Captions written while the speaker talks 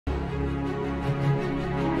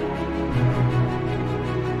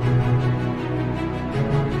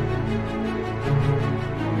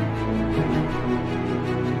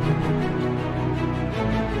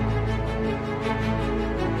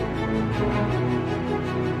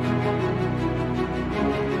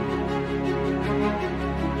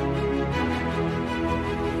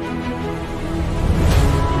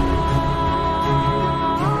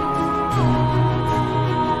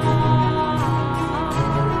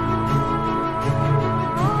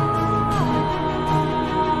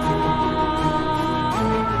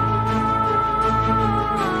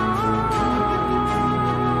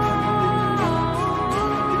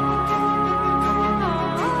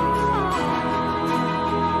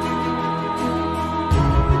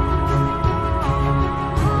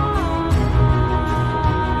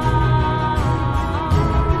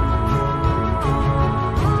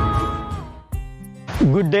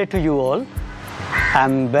Good day to you all.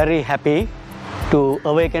 I'm very happy to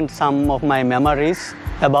awaken some of my memories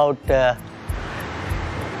about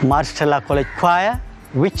Stella College Choir,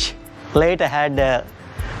 which later had a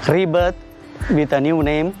rebirth with a new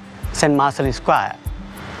name, St.Marcellin Choir.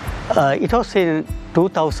 It was in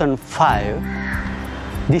 2005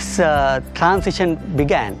 this transition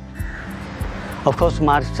began. Of course,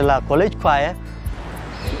 Stella College Choir,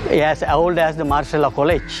 as old as the Stella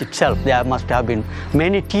College itself, there must have been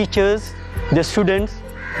many teachers, the students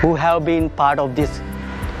who have been part of this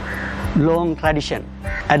long tradition.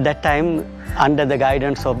 At that time, under the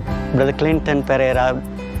guidance of Brother Clinton Pereira,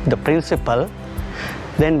 the principal,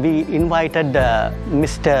 then we invited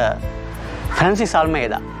Mr. Francis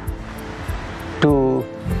Almeida to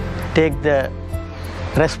take the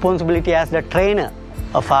responsibility as the trainer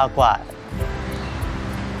of our choir.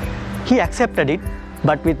 He accepted it,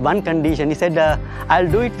 but with one condition. He said, I'll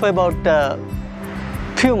do it for about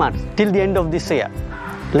few months, till the end of this year.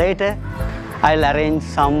 Later, I'll arrange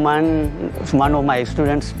one of my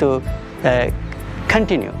students to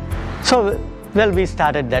continue. So, well, we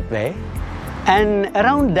started that way. And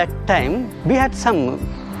around that time, we had some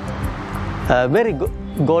very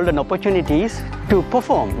golden opportunities to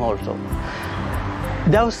perform also.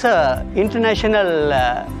 There was an international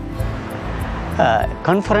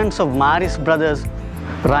conference of Maris brothers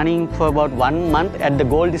running for about 1 month at the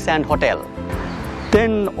Goldie Sand Hotel.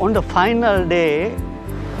 Then on the final day,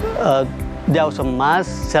 there was a mass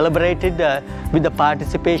celebrated with the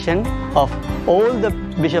participation of all the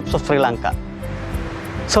bishops of Sri Lanka.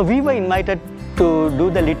 So we were invited to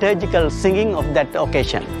do the liturgical singing of that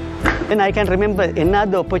occasion. And I can remember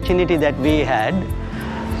another opportunity that we had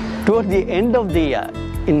towards the end of the year,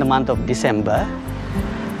 in the month of December.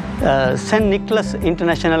 St. Nicholas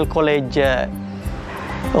International College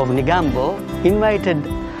of Negombo invited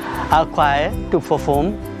our choir to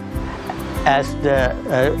perform as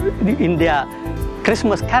in their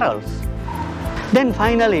Christmas carols. Then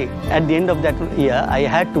finally, at the end of that year, I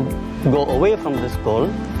had to go away from the school.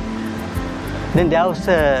 Then there was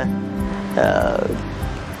the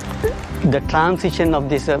transition of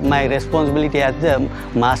this, my responsibility as the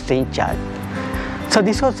master in charge. So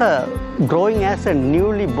this was growing as a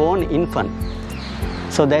newly born infant.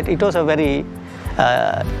 So that it was a very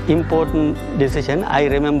important decision. I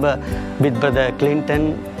remember with Brother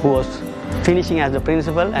Clinton, who was finishing as the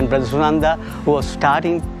principal, and Brother Sunanda, who was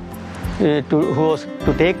starting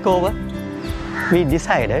to take over. We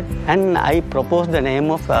decided, and I proposed the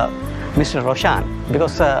name of Mr. Roshan,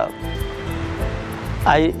 because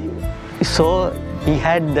I saw he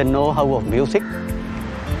had the know-how of music,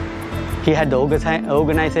 he had the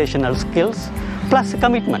organizational skills, plus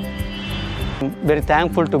commitment. I'm very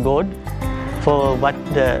thankful to God for what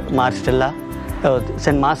the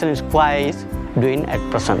St. Marcellin's Choir is doing at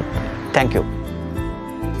present. Thank you.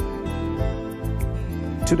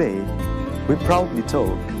 Today, we proudly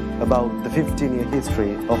talk about the 15-year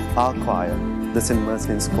history of our choir, the St.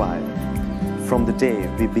 Marcellin's Choir. From the day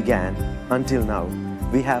we began until now,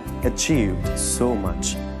 we have achieved so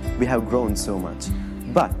much. We have grown so much.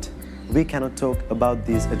 But we cannot talk about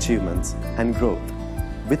these achievements and growth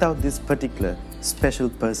without this particular special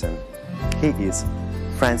person. He is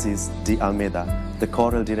Francis D Almeida, the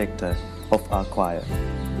choral director of our choir.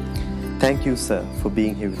 Thank you, sir, for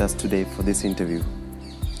being here with us today for this interview.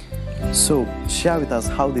 So, share with us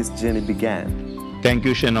how this journey began. Thank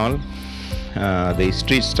you, Shanol. The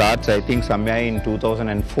history starts, I think, somewhere in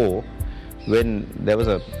 2004, when there was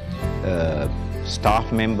a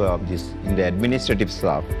staff member of this, in the administrative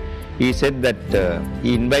staff. He said that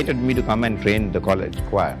he invited me to come and train the college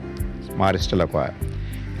choir, Stella Choir.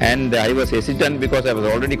 And I was hesitant because I was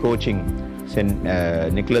already coaching St.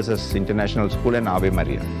 Nicholas's International School and Ave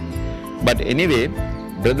Maria. But anyway,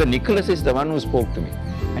 Brother Nicholas is the one who spoke to me.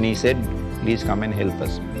 And he said, please come and help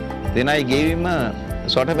us. Then I gave him a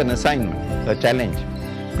sort of an assignment, a challenge.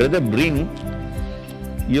 Brother, bring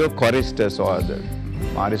your choristers or the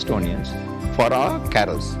Maristonians for our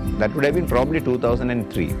carols. That would have been probably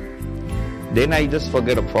 2003. Then I just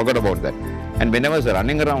forgot about that. And when I was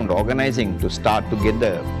running around organizing to get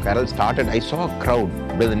the carol started, I saw a crowd,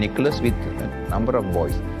 Brother Nicholas with a number of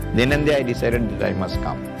boys. Then and there I decided that I must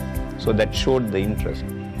come. So that showed the interest.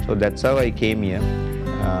 So that's how I came here,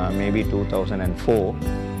 maybe 2004,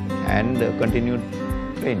 and continued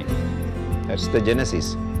training. That's the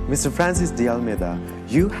genesis. Mr. Francis D Almeida,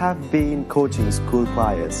 you have been coaching school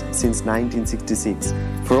choirs since 1966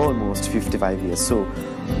 for almost 55 years. So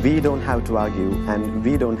we don't have to argue and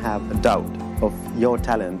we don't have a doubt of your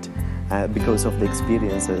talent because of the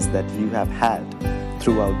experiences that you have had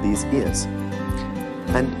throughout these years.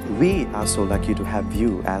 And we are so lucky to have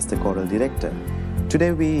you as the choral director.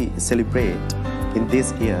 Today we celebrate in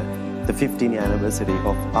this year the 15th anniversary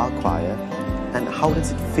of our choir. And how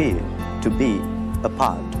does it feel to be a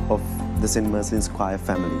part of the St.Marcellin's choir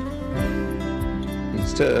family?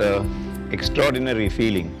 It's an extraordinary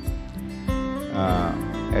feeling.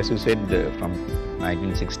 As you said, from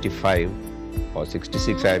 1965 or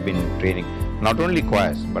 66 I have been training not only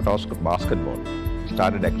choirs but also basketball.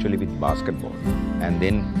 Started actually with basketball and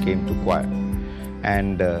then came to choir.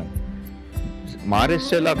 And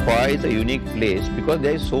Stella choir is a unique place because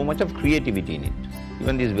there is so much of creativity in it.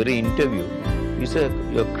 Even this very interview is a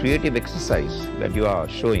creative exercise that you are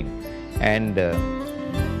showing, and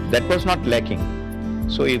that was not lacking.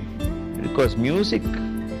 So because music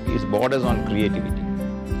is borders on creativity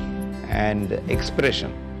and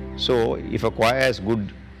expression. So if a choir has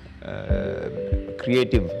good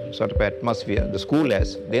creative sort of atmosphere, the school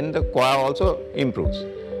has, then the choir also improves,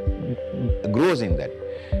 grows in that.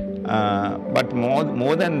 But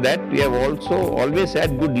more than that, we have also always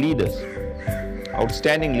had good leaders,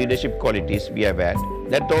 outstanding leadership qualities we have had.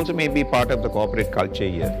 That also may be part of the corporate culture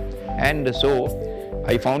here. And so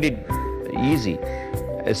I found it easy,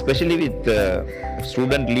 especially with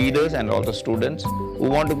student leaders and also students who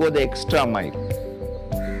want to go the extra mile,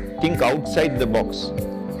 think outside the box.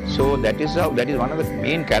 So that is one of the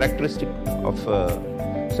main characteristics of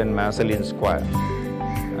St.Marcellin's choir,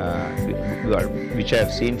 which I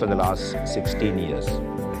have seen for the last 16 years.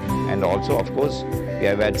 And also, of course, we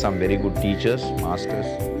have had some very good teachers, masters,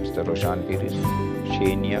 Mr. Roshan Piris,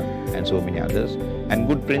 Shania, and so many others, and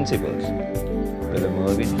good principals, Brother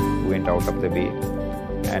Mervyn, who went out of the way.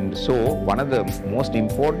 And so, one of the most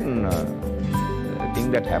important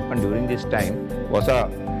thing that happened during this time was a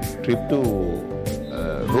trip to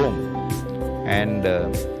Rome. And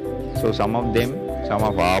so some of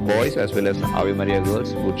our boys as well as Ave Maria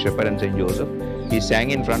girls, Good Shepherd and St. Joseph, we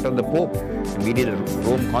sang in front of the Pope and we did a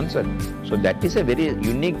Rome concert. So that is a very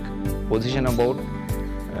unique position about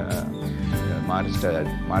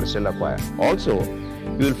Stella choir. Also,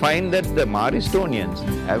 you will find that the Maristonians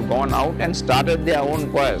have gone out and started their own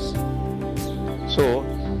choirs. So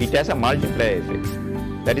it has a multiplier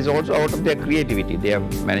effect. That is also out of their creativity. They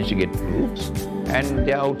have managed to get groups and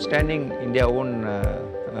they are outstanding in their own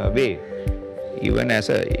way. Even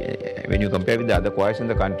when you compare with the other choirs in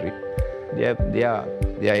the country, they have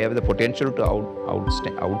the potential to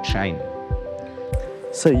outshine.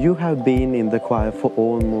 So you have been in the choir for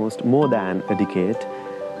almost more than a decade.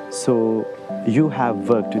 So you have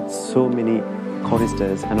worked with so many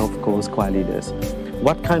choristers and of course choir leaders.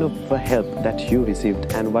 What kind of help that you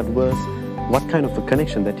received and what kind of a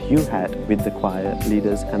connection that you had with the choir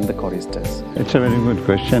leaders and the choristers? It's a very good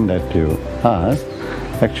question that you asked.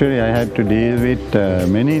 Actually, I had to deal with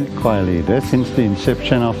many choir leaders since the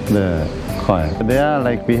inception of the choir.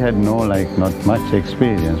 We had not much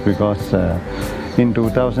experience because in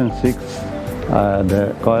 2006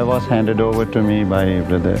 the choir was handed over to me by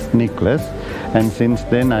Brother Nicholas, and since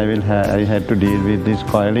then I had to deal with these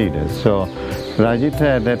choir leaders. So Rajit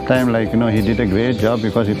at that time, he did a great job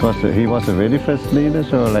because he was a very first leader.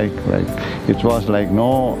 So it was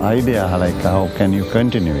no idea how can you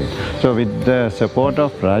continue it. So with the support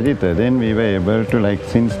of Rajit, then we were able to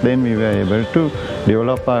since then we were able to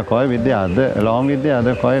develop our choir along with the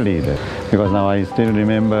other choir leaders. Because now I still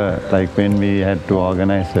remember when we had to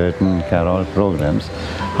organize certain carol programs,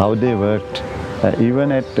 how they worked. Even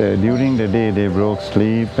during the day they broke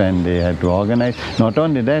sleep and they had to organize. Not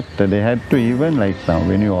only that, they had to even now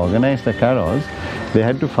when you organize the carols, they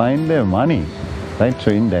had to find their money, right? So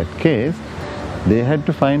in that case, they had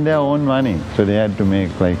to find their own money. So they had to make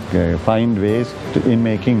find ways in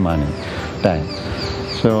making money.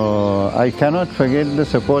 So I cannot forget the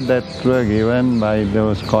support that were given by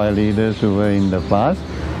those choir leaders who were in the past,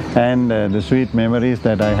 and the sweet memories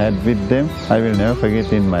that I had with them, I will never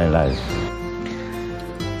forget in my life.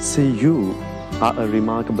 So you are a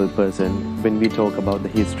remarkable person when we talk about the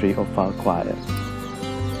history of our choir.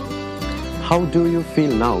 How do you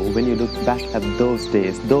feel now when you look back at those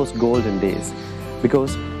days, those golden days?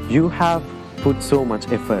 Because you have put so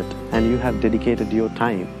much effort and you have dedicated your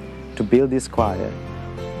time to build this choir,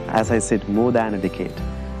 as I said, more than a decade.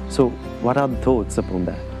 So what are the thoughts upon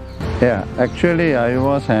that? Yeah, actually I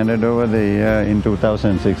was handed over in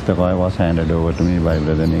 2006, the choir was handed over to me by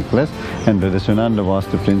Brother Nicholas, and Brother Sunanda was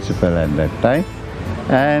the principal at that time.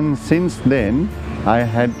 And since then, I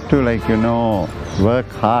had to work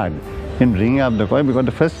hard in bringing up the choir, because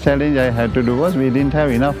the first challenge I had to do was we didn't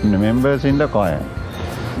have enough members in the choir.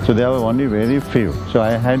 So there were only very few. So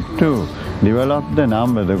I had to develop the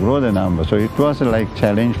number, grow the number. So it was a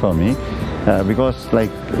challenge for me. because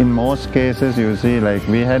like in most cases you see, like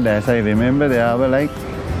we had, as I remember, there were like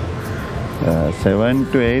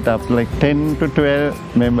 7 to 8 up to like 10 to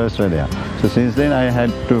 12 members were there. So since then I had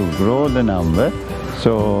to grow the number.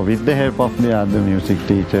 So with the help of the other music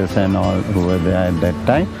teachers and all who were there at that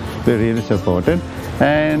time, we really supported.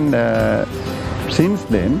 And since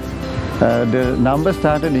then the number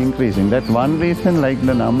started increasing. That's one reason, like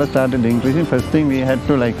the number started increasing. First thing, we had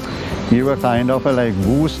to like give a kind of a like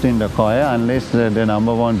boost in the choir unless the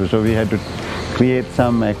number wanted to. So we had to create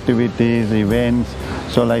some activities, events,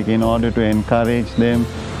 so like in order to encourage them.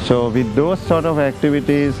 So with those sort of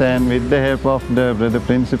activities and with the help of the brother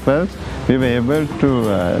principals, we were able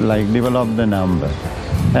to like develop the number.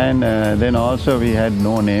 And then also we had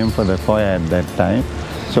no name for the choir at that time.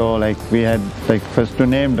 So like we had like first to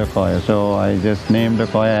name the choir. So I just named the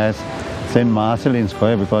choir as St.Marcellin's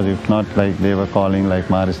choir, because if not, like they were calling like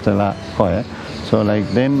Stella choir. So like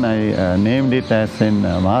then I named it as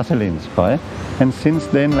St.Marcellin's choir. And since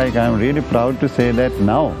then, like I'm really proud to say that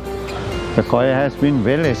now the choir has been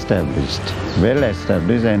well established,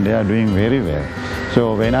 and they are doing very well.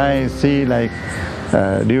 So when I see like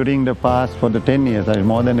during the past, for the 10 years,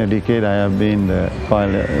 more than a decade, I have been the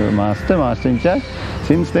choir master in charge.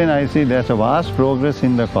 Since then I see there's a vast progress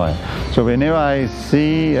in the choir. So whenever I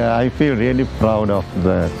see, I feel really proud of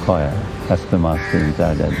the choir as the master in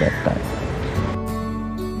charge at that time.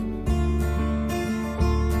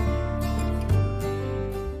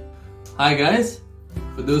 Hi guys,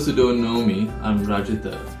 for those who don't know me, I'm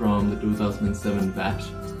Rajitha from the 2007 batch.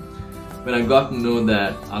 When I got to know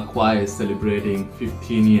that our choir is celebrating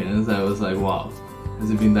 15 years, I was like, wow,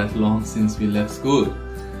 has it been that long since we left school?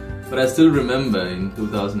 But I still remember in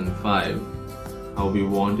 2005 how we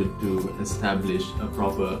wanted to establish a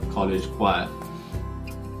proper college choir.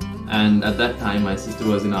 And at that time my sister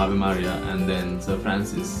was in Ave Maria, and then Sir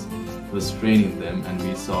Francis was training them, and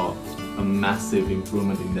we saw a massive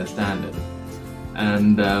improvement in their standard.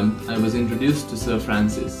 And I was introduced to Sir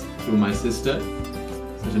Francis through my sister,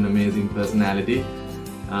 such an amazing personality.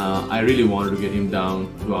 I really wanted to get him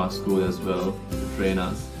down to our school as well to train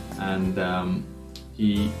us, and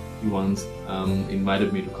he once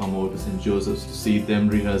invited me to come over to St. Joseph's to see them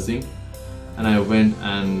rehearsing, and I went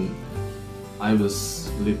and I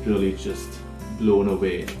was literally just blown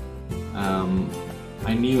away.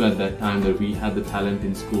 I knew at that time that we had the talent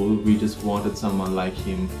in school. We just wanted someone like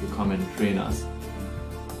him to come and train us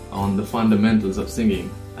on the fundamentals of singing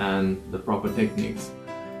and the proper techniques.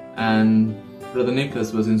 And Brother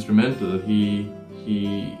Nicholas was instrumental. He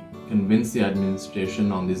convinced the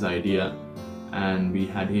administration on this idea, and we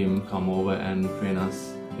had him come over and train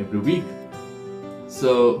us every week.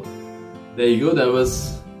 So there you go, that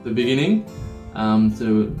was the beginning.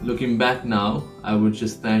 So looking back now, I would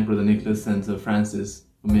just thank Brother Nicholas and Sir Francis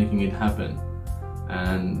for making it happen,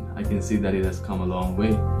 and I can see that it has come a long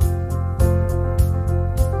way.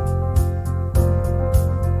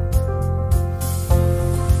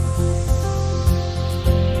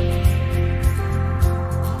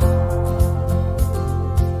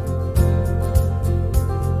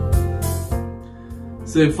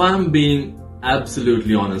 So if I'm being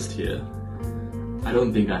absolutely honest here, I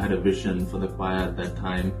don't think I had a vision for the choir at that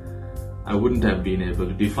time. I wouldn't have been able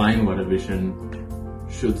to define what a vision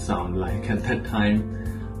should sound like at that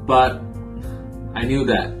time. But I knew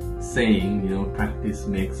that saying, practice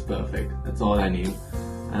makes perfect. That's all I knew.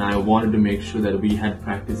 And I wanted to make sure that we had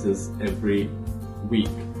practices every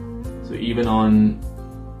week. So even on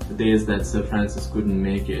the days that Sir Francis couldn't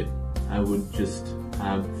make it, I would just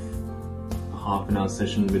have a half-an-hour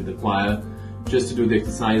session with the choir just to do the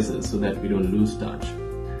exercises so that we don't lose touch.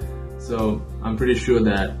 So I'm pretty sure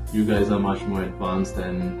that you guys are much more advanced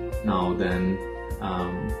than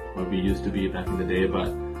what we used to be back in the day,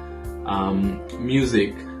 but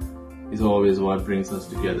music is always what brings us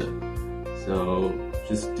together. So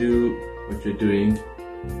just do what you're doing.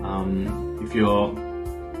 If you're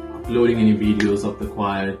uploading any videos of the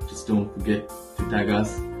choir, just don't forget to tag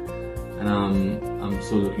us. And I'm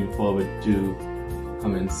so looking forward to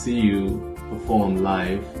come and see you perform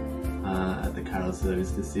live at the carol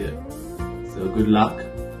service this year. So good luck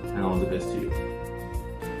and all the best to you.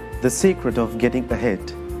 The secret of getting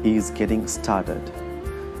ahead is getting started.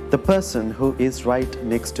 The person who is right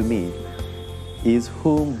next to me is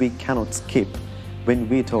whom we cannot skip when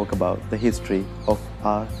we talk about the history of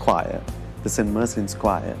our choir, the St.Marcellin's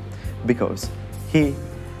choir, because he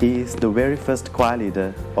is the very first choir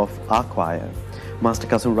leader of our choir. Master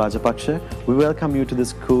Kasul Rajapaksha, we welcome you to the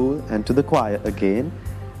school and to the choir again,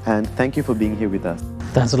 and thank you for being here with us.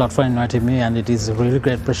 Thanks a lot for inviting me, and it is a really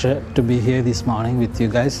great pleasure to be here this morning with you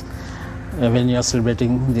guys. when you are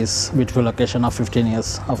celebrating this beautiful occasion of 15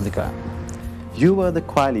 years of the choir. You were the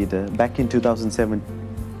choir leader back in 2007,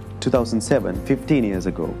 15 years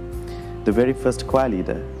ago. The very first choir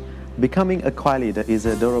leader. Becoming a choir leader is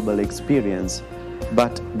a durable experience,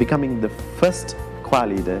 but becoming the first choir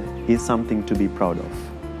leader is something to be proud of.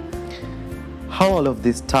 How all of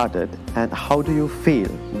this started, and how do you feel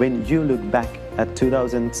when you look back at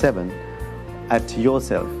 2007 at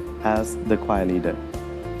yourself as the choir leader?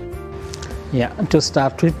 Yeah, to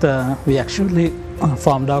start with, we actually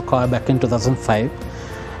formed our choir back in 2005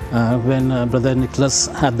 when Brother Nicholas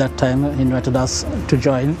at that time invited us to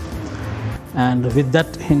join. And with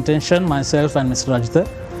that intention, myself and Mr. Rajitha,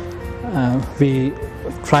 we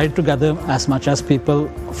tried to gather as much as people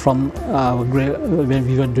from our grade, when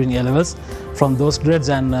we were doing A-levels, from those grades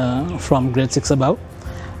and from grade 6 above.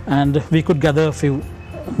 And we could gather a few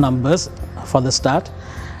numbers for the start.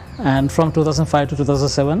 And from 2005 to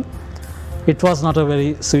 2007, it was not a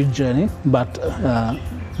very sweet journey, but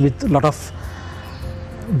with a lot of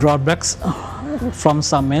drawbacks from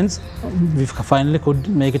some ends, we finally could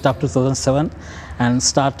make it up to 2007 and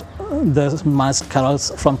start the mass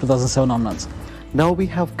carols from 2007 onwards. Now we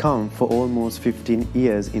have come for almost 15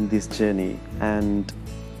 years in this journey, and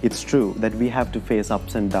it's true that we have to face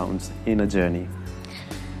ups and downs in a journey.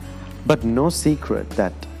 But no secret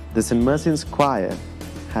that the St.Marcellin's choir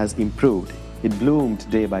has improved. It bloomed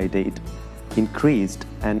day by day, it increased,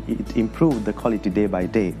 and it improved the quality day by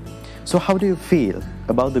day. So how do you feel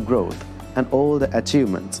about the growth and all the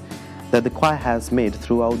achievements that the choir has made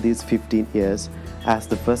throughout these 15 years as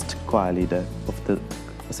the first choir leader of the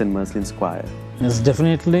St.Marcellin's choir? Yes,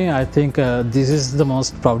 definitely. I think this is the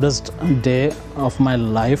most proudest day of my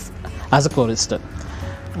life as a chorister.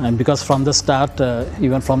 Because from the start,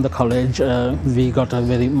 even from the college, we got a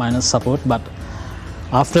very minor support, but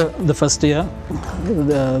after the first year,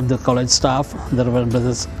 the college staff, the Reverend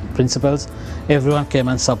Brothers, principals, everyone came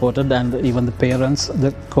and supported, and even the parents,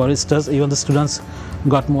 the choristers, even the students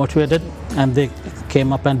got motivated, and they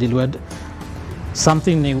came up and delivered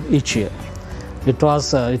something new each year. It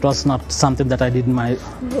was not something that I did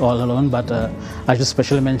all alone, but I should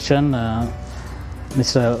especially mention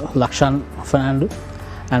Mr. Lakshan Fernando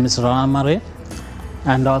and Mr. Rana Mare,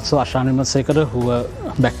 and also Ashan Vimalsekara, who were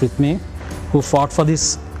back with me, who fought for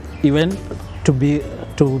this event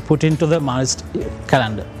to put into the Maoist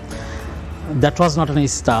calendar. That was not an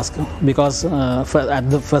easy task, because at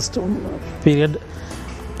the first period,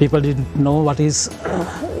 people didn't know what is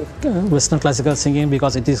Western classical singing,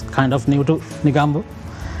 because it is kind of new to Negombo,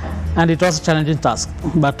 and it was a challenging task.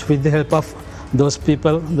 But with the help of those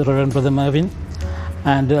people, the Reverend Brother Mervin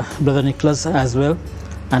and Brother Nicholas as well,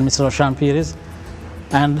 and Mr. Roshan Pires,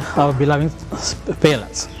 and our beloved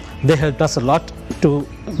parents, they helped us a lot to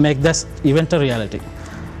make this event a reality.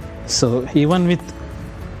 So even with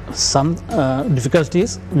some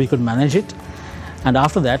difficulties, we could manage it, and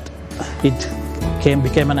after that it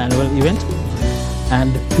became an annual event,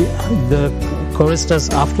 and the choristers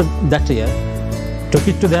after that year took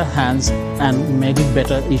it to their hands and made it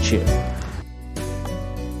better each year.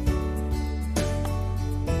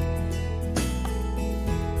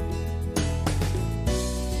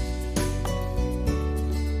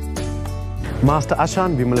 Master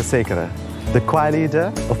Ashan Vimalsekara, the choir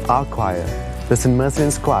leader of our choir, the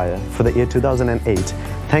St.Marcellin's choir for the year 2008.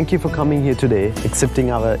 Thank you for coming here today,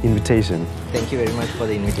 accepting our invitation. Thank you very much for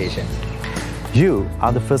the invitation. You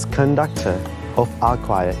are the first conductor of our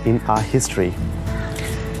choir in our history.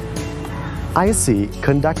 I see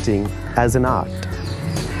conducting as an art.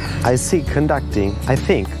 I think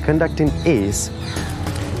conducting is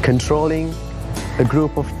controlling a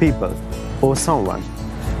group of people or someone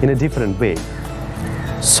in a different way.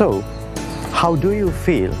 So, how do you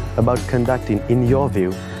feel about conducting in your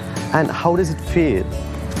view, and how does it feel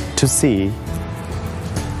to see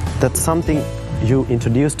that something you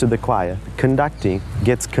introduced to the choir, conducting,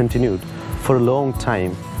 gets continued for a long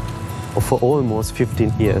time, or for almost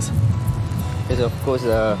 15 years? Yes, of course,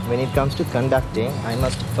 when it comes to conducting, I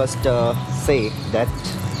must first say that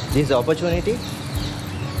this opportunity,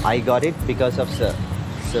 I got it because of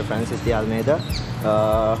Sir Francis D Almeida.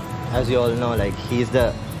 As you all know, like, he is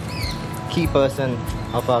the key person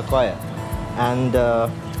of our choir, and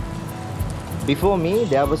before me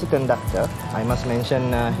there was a conductor. I must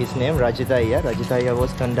mention his name, Rajitha. Rajitha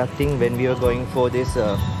was conducting when we were going for these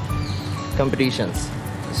competitions,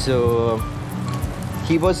 so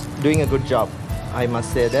he was doing a good job. I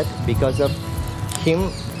must say that because of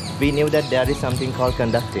him we knew that there is something called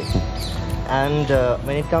conducting. And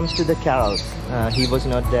when it comes to the carols, he was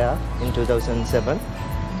not there in 2007,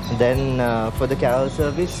 Then for the carol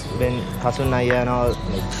service, when Kasun Naya and all,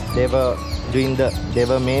 they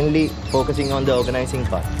were mainly focusing on the organizing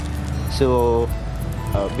part. So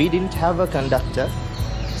we didn't have a conductor.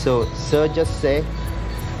 So Sir just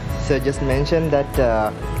mentioned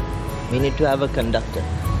that we need to have a conductor.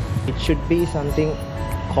 It should be something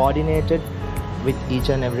coordinated with each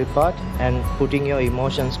and every part and putting your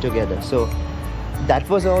emotions together. So that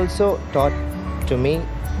was also taught to me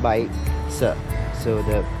by Sir. So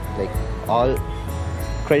all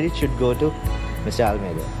credit should go to Mr.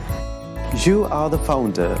 Almeida. You are the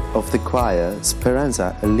founder of the choir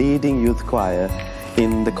Speranza, a leading youth choir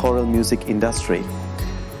in the choral music industry.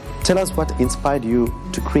 Tell us what inspired you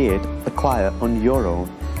to create a choir on your own,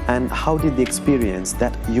 and how did the experience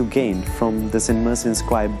that you gained from the St.Marcellin's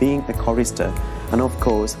choir being a chorister and of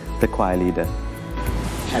course the choir leader?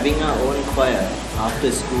 Having our own choir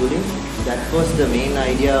after schooling, that was the main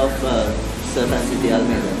idea of Sir Francis D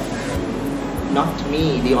Almeida. Not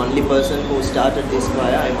me, the only person who started this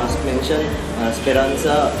choir. I must mention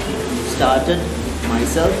Speranza started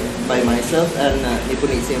by myself and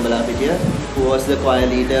Nipunisi Balapitiya, who was the choir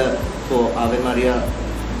leader for Ave Maria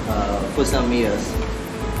for some years.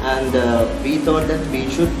 And we thought that we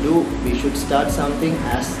should start something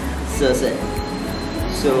as Sir said.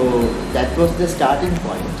 So that was the starting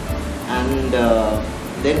point. And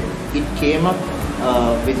then it came up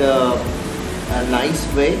with a nice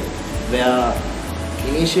way, where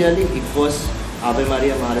initially it was Ave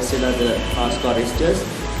Maria Maricela, the past choristers,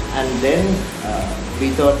 and then we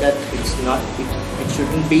thought that it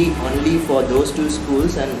shouldn't be only for those two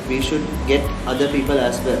schools, and we should get other people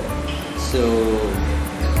as well. So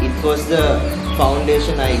it was the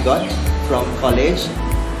foundation I got from college,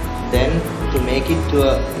 then to make it to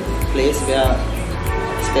a place where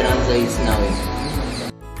Speranza is now in.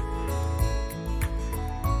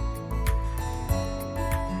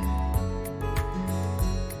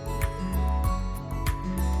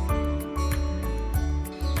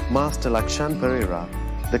 Master Lakshan Pereira,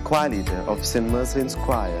 the choir leader of St.Marcellin's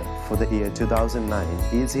choir for the year 2009,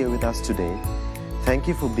 is here with us today. Thank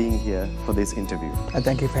you for being here for this interview.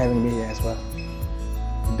 Thank you for having me here as well.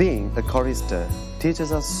 Being a chorister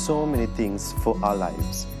teaches us so many things for our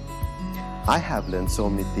lives. I have learned so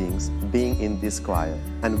many things being in this choir,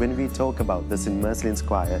 and when we talk about the St.Marcellin's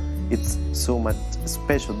choir, it's so much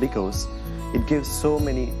special because it gives so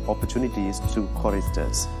many opportunities to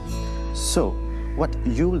choristers. So, what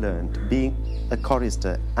you learned being a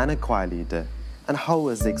chorister and a choir leader, and how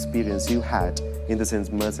was the experience you had in the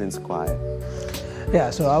St.Marcellin's choir? Yeah,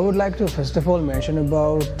 so I would like to first of all mention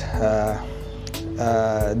about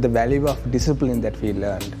the value of discipline that we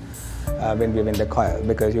learned when we were in the choir,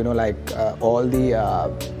 because all the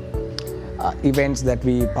events that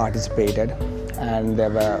we participated, and there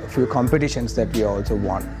were a few competitions that we also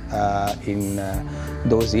won in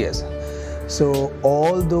those years. So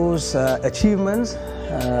all those achievements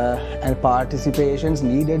and participations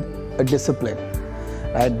needed a discipline,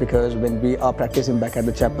 right? Because when we are practicing back at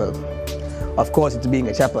the chapel, of course it's being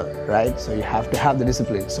a chapel, right? So you have to have the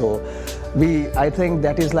discipline. So I think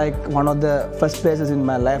that is like one of the first places in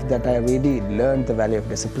my life that I really learned the value of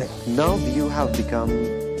discipline. Now you have become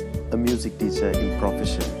a music teacher in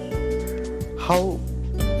profession. How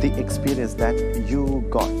the experience that you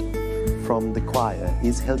got from the choir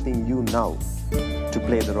is helping you now to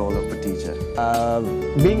play the role of a teacher?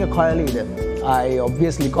 Being a choir leader, I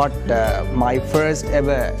obviously got my first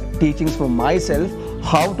ever teachings from myself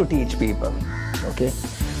how to teach people. Okay,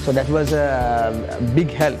 so that was a big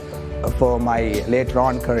help for my later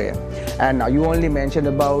on career. And now you only mentioned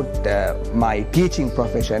about my teaching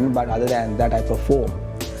profession, but other than that I perform.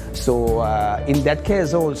 So in that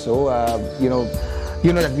case also, you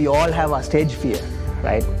know that we all have our stage fear,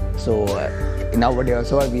 right? So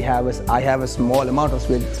nowadays also I have a small amount of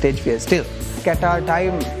stage fear still. At our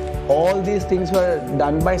time, all these things were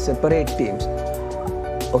done by separate teams.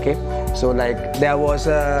 Okay, so like there was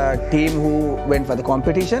a team who went for the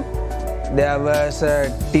competition, there was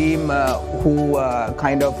a team who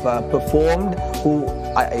kind of performed, who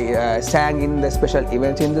sang in the special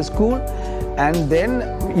events in the school, and then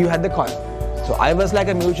you had the choir. So I was like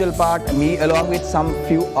a mutual part. Me along with some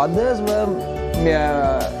few others were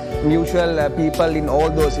mutual people in all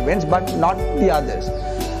those events, but not the others.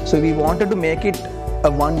 So we wanted to make it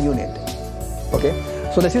a one unit. Okay,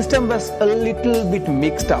 so the system was a little bit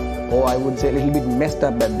mixed up, or I would say a little bit messed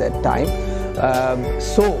up at that time.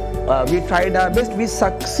 We tried our best. We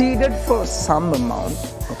succeeded for some amount.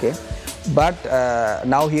 Okay, but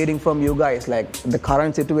now hearing from you guys, like the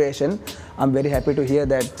current situation, I'm very happy to hear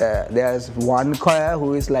that there's one choir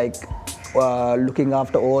who is like looking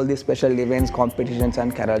after all these special events, competitions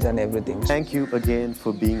and carols and everything. Thank you again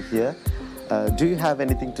for being here. Do you have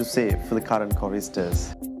anything to say for the current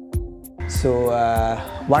choristers? So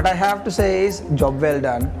what I have to say is job well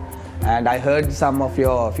done, and I heard some of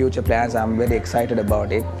your future plans. I'm very excited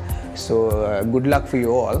about it. So good luck for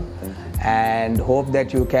you all, and hope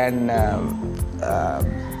that you can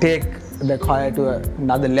take the choir to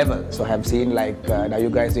another level. So I have seen like now you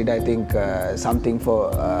guys did, I think, something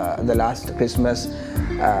for the last Christmas,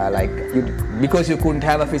 because you couldn't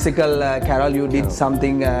have a physical carol, you did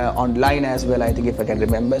something online as well, I think, if I can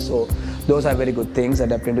remember. So those are very good things,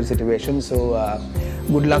 adapting to the situation. So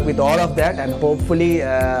good luck with all of that, and hopefully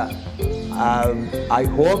I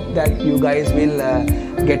hope that you guys will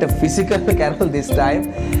get a physical carol this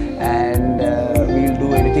time, and we'll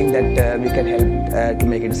do anything that we can help to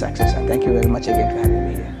make it a success. And thank you very much again for having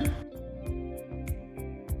me here.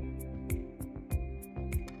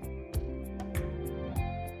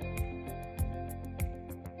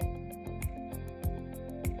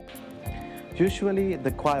 Usually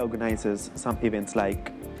the choir organizes some events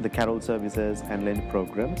like the carol services and Lent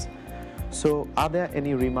programs. So are there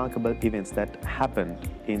any remarkable events that happened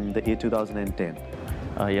in the year 2010?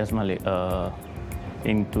 Yes, Mali.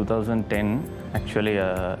 In 2010, actually,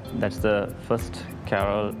 that's the first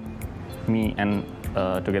carol me and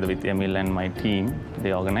together with Emil and my team,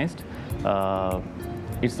 they organized.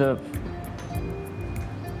 It's a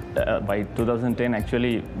by 2010,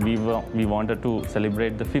 actually, we wanted to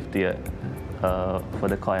celebrate the 5th year for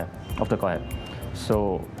the choir.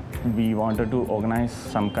 So we wanted to organize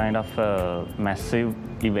some kind of a massive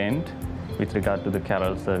event with regard to the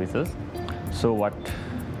carol services. So what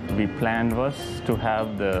we planned was to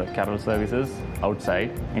have the carol services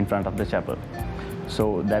outside in front of the chapel.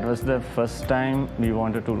 So that was the first time we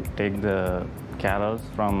wanted to take the carols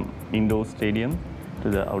from indoor stadium to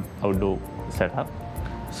the outdoor setup.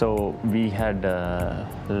 So we had a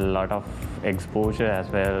lot of exposure as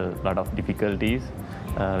well, a lot of difficulties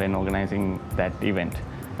when organizing that event.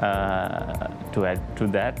 To add to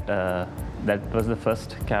that, that was the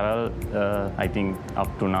first carol, I think,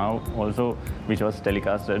 up to now also, which was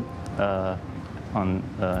telecasted on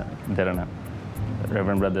Derana.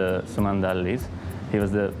 Reverend Brother Sumandallis. He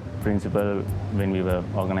was the principal when we were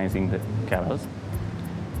organizing the carols.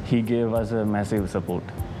 He gave us a massive support.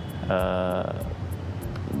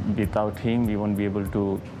 Without him, we won't be able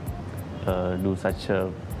to do such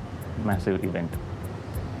a massive event.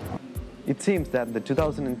 It seems that the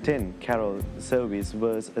 2010 carol service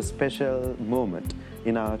was a special moment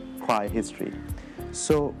in our choir history.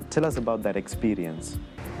 So tell us about that experience.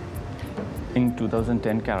 In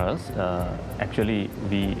 2010 carols, actually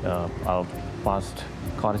we our past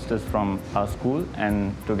choristers from our school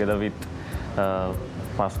and together with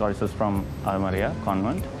past choristers from Ave Maria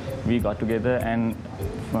Convent, we got together and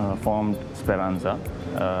formed Speranza,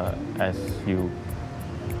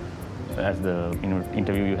 as the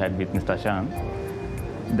interview you had with Mr. Shan.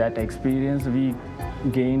 That experience we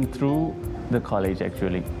gained through the college,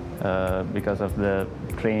 actually, because of the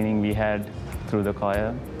training we had through the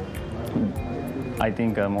choir. I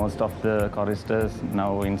think most of the choristers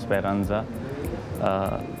now in Speranza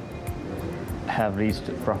have reached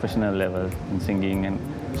professional level in singing, and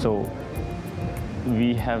so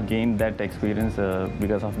we have gained that experience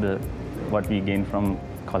because of what we gained from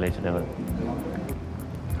college level.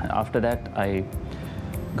 After that, I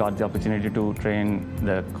got the opportunity to train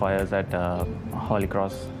the choirs at Holy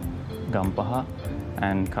Cross Gampaha,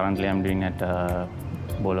 and currently I'm doing at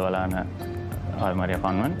Bolawalana Ave Maria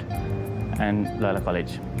Convent and Loyola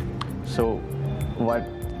College. So what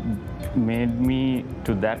made me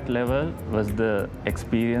to that level was the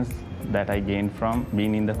experience that I gained from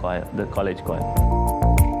being in the choir, the college choir.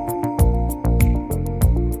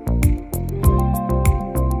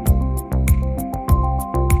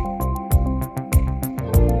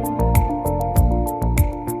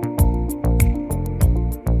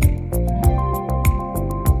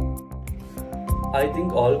 I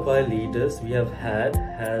think all choir leaders we have had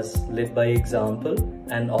has led by example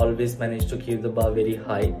and always managed to keep the bar very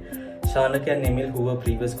high. Shanaka and Emil, who were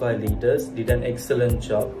previous choir leaders, did an excellent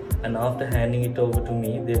job, and after handing it over to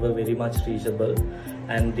me, they were very much reachable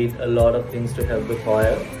and did a lot of things to help the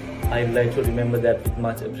choir. I'd like to remember that with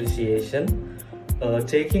much appreciation.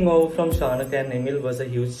 Taking over from Shanaka and Emil was a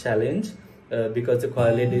huge challenge because the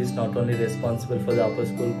choir leader is not only responsible for the upper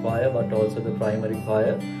school choir but also the primary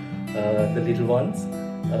choir, the little ones,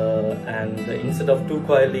 and instead of 2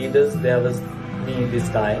 choir leaders, there was me this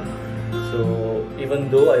time. So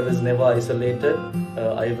even though I was never isolated,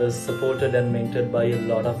 I was supported and mentored by a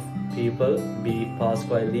lot of people, be it past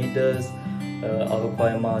choir leaders our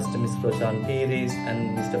choir master Mr. Roshan Piris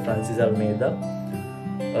and Mr. Francis Almeida.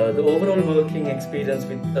 The overall working experience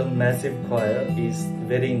with a massive choir is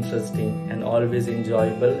very interesting and always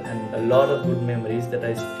enjoyable, and a lot of good memories that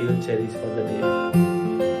I still cherish for the day.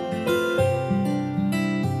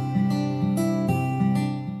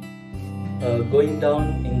 Going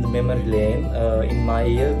down in the memory lane, in my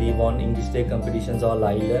year we won English Day competitions all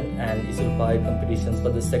island and Isulpai competitions for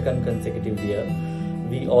the second consecutive year.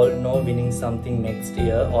 We all know winning something next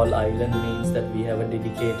year all island means that we have a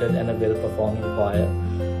dedicated and a well-performing choir.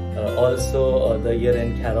 Also the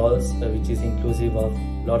year-end carols, which is inclusive of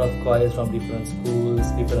a lot of choirs from different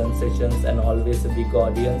schools, different sessions, and always a big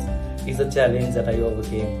audience, is a challenge that I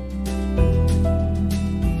overcame.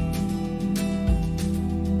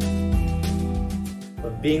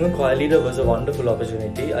 Being a choir leader was a wonderful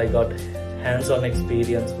opportunity. I got hands-on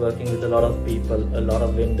experience working with a lot of people, a lot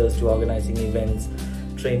of vendors to organizing events,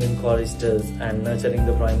 training choristers and nurturing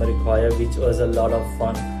the primary choir, which was a lot of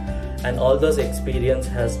fun. And all those experience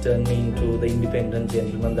has turned me into the independent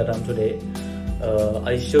gentleman that I'm today.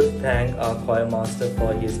 I should thank our choir master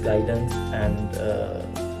for his guidance, and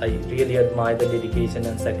I really admire the dedication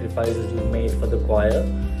and sacrifices you made for the choir.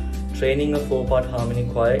 Training a 4-part harmony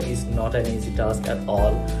choir is not an easy task at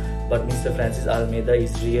all, but Mr. Francis Almeida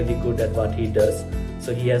is really good at what he does.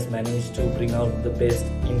 So he has managed to bring out the best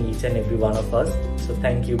in each and every one of us. So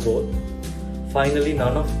thank you both. Finally,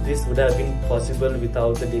 none of this would have been possible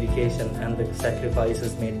without the dedication and the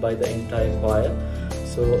sacrifices made by the entire choir.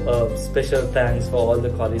 So special thanks for all the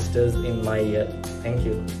choristers in my year. Thank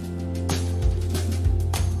you.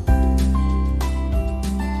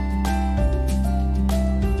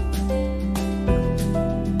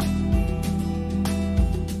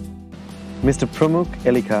 Mr. Pramukh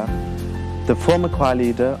Elika, the former choir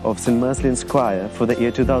leader of St.Marcellin's choir for the year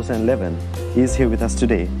 2011, is here with us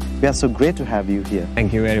today. We are so great to have you here.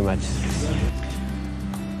 Thank you very much.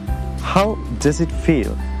 How does it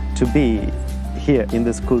feel to be here in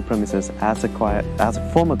the school premises as a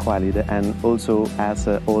former choir leader and also as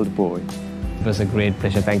an old boy? It was a great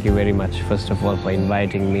pleasure. Thank you very much, first of all, for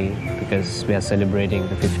inviting me, because we are celebrating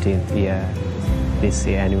the 15th year this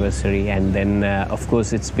year anniversary, and then of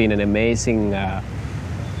course it's been an amazing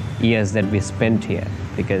years that we spent here,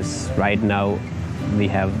 because right now we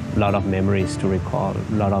have a lot of memories to recall,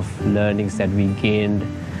 a lot of learnings that we gained,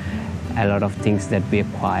 a lot of things that we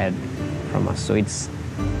acquired from us. So it's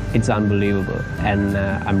unbelievable, and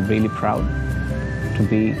I'm really proud to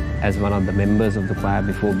be as one of the members of the choir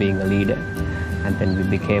before being a leader, and then we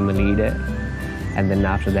became a leader, and then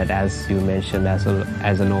after that, as you mentioned, as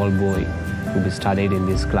an old boy who studied in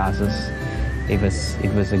these classes. It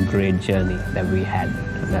was a great journey that we had.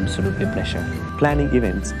 It was absolutely a pleasure. Planning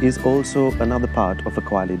events is also another part of a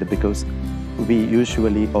choir leader, because we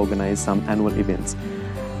usually organize some annual events.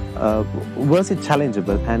 Was it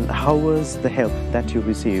challengeable, and how was the help that you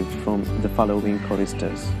received from the following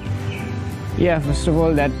choristers? Yeah, first of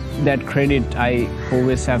all, that credit I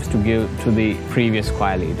always have to give to the previous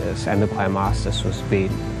choir leaders and the choir masters who's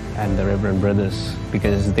been, and the Reverend Brothers,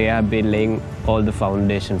 because they have been laying all the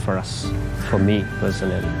foundation for us, for me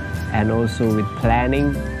personally. And also with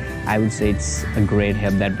planning, I would say it's a great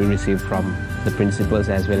help that we receive from the principals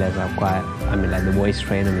as well as our choir. I mean, like the voice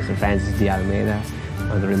trainer, Mr. Francis D Almeida,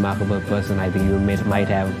 one remarkable person. I think you might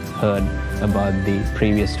have heard about the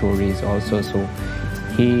previous stories also. So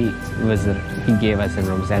he gave us a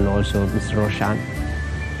room, and also Mr. Roshan,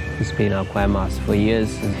 who's been our choir master for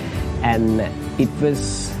years. And it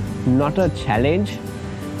was not a challenge,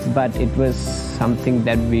 but it was something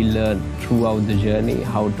that we learned throughout the journey,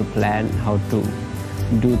 how to plan, how to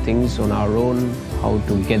do things on our own, how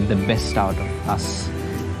to get the best out of us.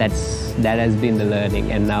 That has been the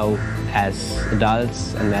learning. And now as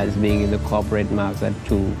adults and as being in the corporate market,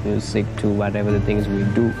 to music, to whatever the things we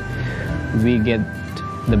do, we get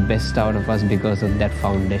the best out of us because of that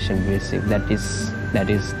foundation we receive. That is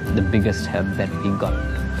the biggest help that we got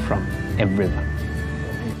from everyone.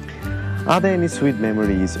 Are there any sweet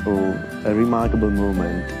memories or a remarkable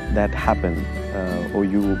moment that happened or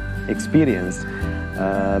you experienced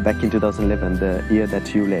back in 2011, the year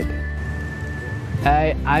that you led?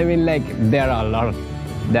 I mean, like, there are a lot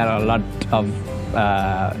of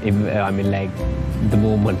I mean, like, the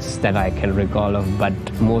moments that I can recall of, but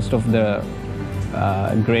most of the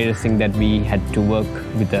greatest thing that we had to work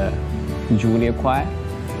with the junior choir,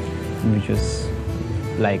 which was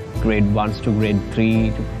like grade 1 to grade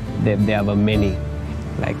 3. There were many,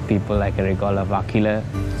 like people I can recall of Akila,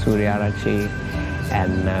 Suryarachi,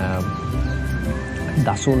 and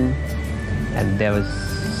Dasun, and there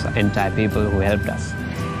was entire people who helped us.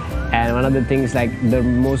 And one of the things, like the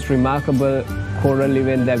most remarkable choral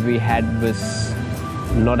event that we had was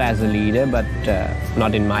not as a leader, but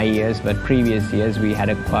not in my years, but previous years, we had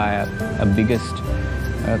a choir, a biggest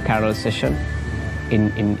carol session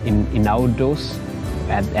in outdoors.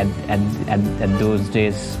 At those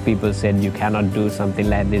days, people said you cannot do something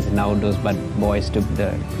like this in outdoors, but boys took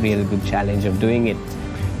the real good challenge of doing it.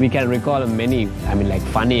 We can recall many, like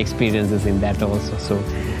funny experiences in that also. So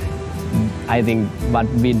I think what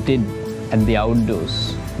we did at the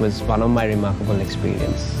outdoors was one of my remarkable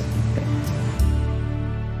experiences.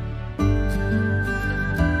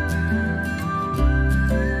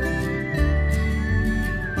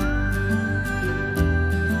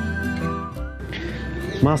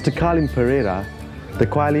 Master Carlin Pereira, the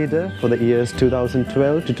choir leader for the years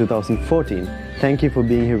 2012 to 2014. Thank you for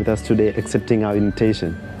being here with us today, accepting our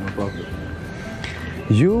invitation. No problem.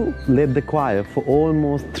 You led the choir for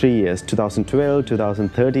almost 3 years, 2012,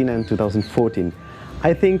 2013 and 2014.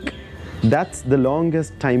 I think that's the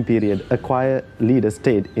longest time period a choir leader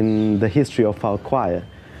stayed in the history of our choir,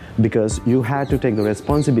 because you had to take the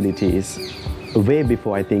responsibilities way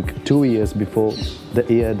before, I think 2 years before the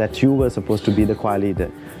year that you were supposed to be the choir leader.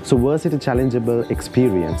 So was it a challengeable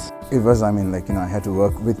experience? It was, I had to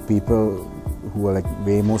work with people who were like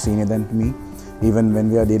way more senior than me. Even when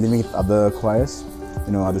we are dealing with other choirs,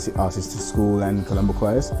 our sister school and Colombo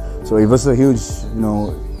choirs. So it was a huge,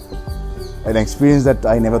 an experience that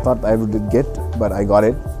I never thought I would get, but I got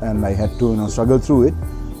it and I had to, struggle through it.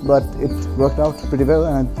 But it worked out pretty well,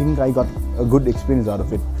 and I think I got a good experience out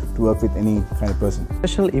of it to work with any kind of person. A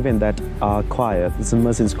special event that our choir, the St.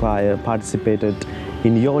 Marcellin's choir, participated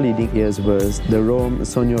in your leading years was the Rome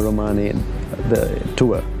Sogno Romane, the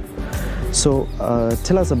tour. So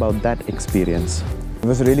tell us about that experience. It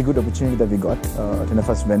was a really good opportunity that we got. 10 of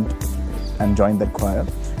us went and joined that choir.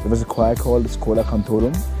 It was a choir called Schola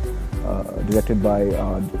Cantorum, directed by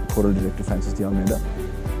choral director Francis D Almeida.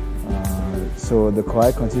 So the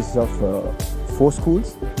choir consists of 4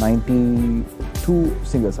 schools, 92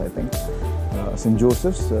 singers, I think. St.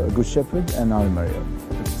 Joseph's, Good Shepherd and Ave Maria.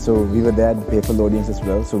 So we were there at the papal audience as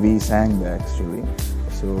well, so we sang there actually.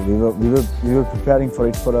 So we were preparing for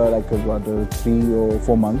it for about 3 or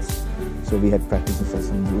 4 months. So we had practices at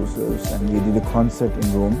St. Joseph's and we did a concert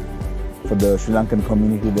in Rome for the Sri Lankan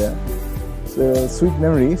community there. So sweet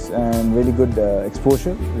memories and really good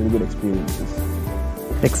exposure, really good experiences.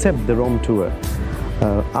 Except the Rome tour,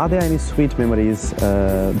 are there any sweet memories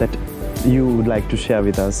that you would like to share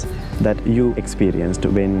with us that you experienced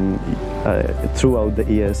when throughout the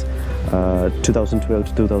years 2012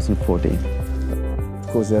 to 2014? Of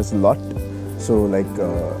course, there's a lot. So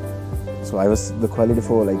so I was the choir leader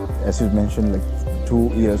for, as you mentioned,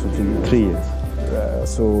 2 years or 3 years. 3 years.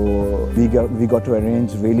 So we got to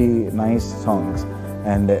arrange really nice songs,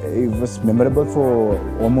 and it was memorable for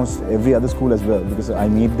almost every other school as well, because I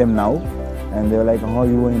meet them now and they were like, oh,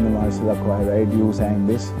 you were in the Marcella choir, right? You sang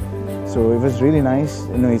this. So it was really nice.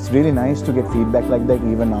 It's really nice to get feedback like that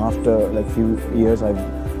even after few years I've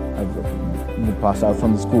passed out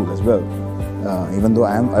from the school as well. Even though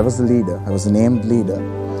I was the leader, I was the named leader,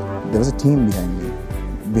 there was a team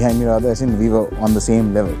behind me rather, as in we were on the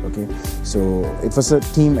same level, okay? So it was a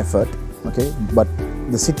team effort, okay? But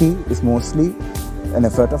the city is mostly an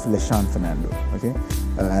effort of Leshan Fernando, okay?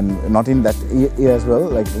 And not in that year as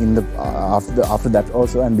well, in the after that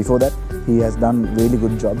also, and before that, he has done really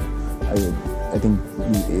good job. I think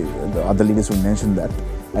the other leaders will mention that.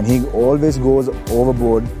 And he always goes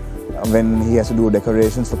overboard when he has to do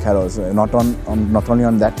decorations for carols. Not only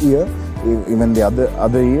on that year, even the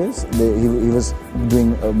other years, he was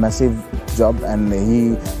doing a massive job, and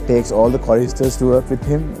he takes all the choristers to work with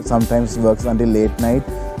him. Sometimes works until late night.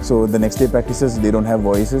 So the next day practices, they don't have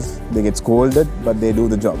voices, they get scolded, but they do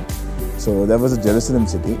the job. So that was a Jerusalem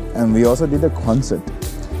city. And we also did a concert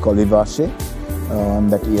called Vivace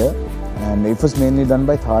that year. And it was mainly done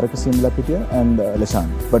by Tharaka Simlapitiya and Leshan.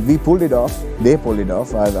 But we pulled it off, they pulled it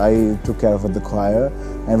off. I took care of the choir,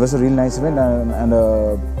 and it was a really nice event, and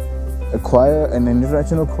a choir, an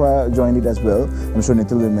international choir joined it as well. I'm sure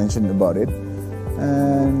Nithil will mention about it.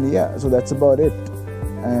 And yeah, so that's about it.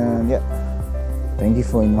 And yeah, thank you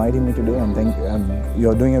for inviting me today, and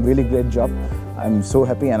you're doing a really great job. I'm so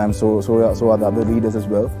happy, and I'm so are the other leaders as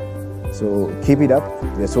well. So keep it up.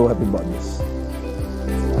 We're so happy about this.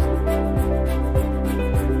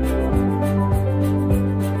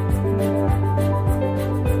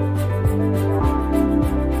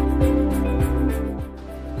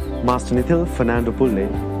 Master Nithil Fernando Pulle,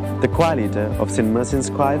 the choir leader of St. Marcellin's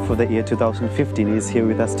choir for the year 2015, is here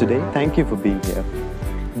with us today. Thank you for being here.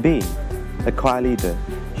 Being a choir leader,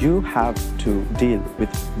 you have to deal with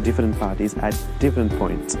different parties at different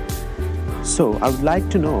points. So I would like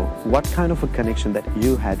to know what kind of a connection that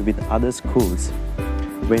you had with other schools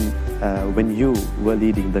when you were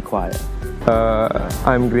leading the choir.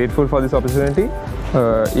 I'm grateful for this opportunity.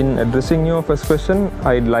 In addressing your first question,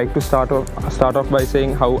 I'd like to start off by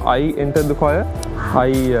saying how I entered the choir.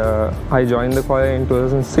 I joined the choir in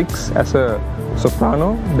 2006 as a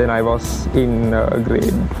soprano. Then I was in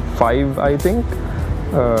grade 5, I think.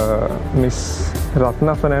 Miss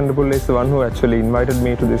Ratna Fernandopulle is the one who actually invited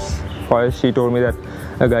me to this choir. She told me that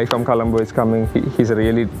a guy from Colombo is coming. He's a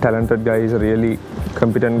really talented guy. He's a really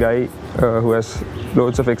competent guy who has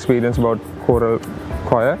loads of experience about choral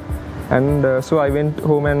choir. And so I went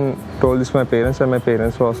home and told this to my parents, and my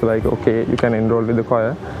parents was like, okay, you can enroll with the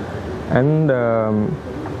choir. And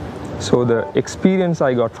so the experience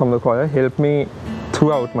I got from the choir helped me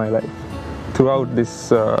throughout my life. Throughout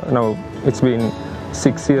this, now it's been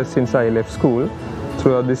 6 years since I left school.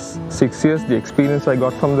 Throughout this 6 years, the experience I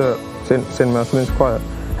got from the St.Marcellin's choir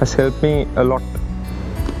has helped me a lot.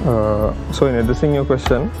 So in addressing your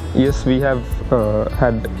question, yes, we have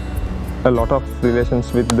had a lot of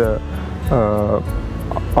relations with the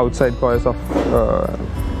outside choirs of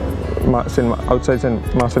outside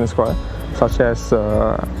St.Marcellin's choir, such as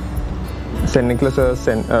St. Nicholas's,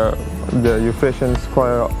 the Euphrates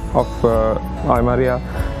choir of Almeida,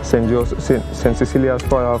 St. Cecilia's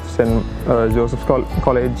choir of St. Joseph's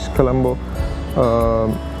College, Colombo.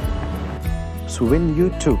 So when you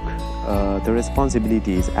took the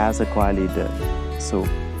responsibilities as a choir leader, so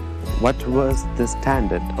what was the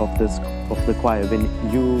standard of the choir when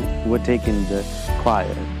you were taking the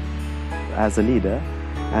choir as a leader,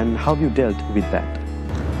 and how you dealt with that?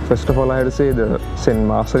 First of all, I had to say the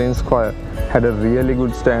St.Marcellin's choir had a really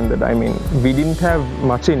good standard. I mean, we didn't have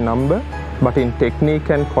much in number, but in technique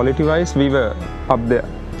and quality-wise, we were up there.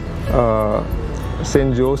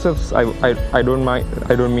 St. Joseph's, I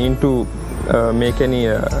don't mean to make any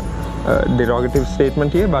derogative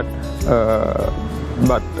statement here, but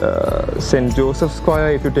St. Joseph's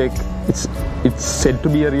choir, if you take, it's said to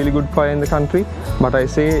be a really good choir in the country, but I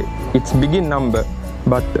say it's big in number,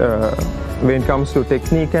 but when it comes to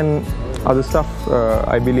technique and other stuff,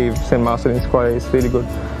 I believe St.Marcellin's choir is really good.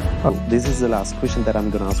 This is the last question that I'm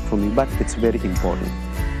going to ask from you, but it's very important.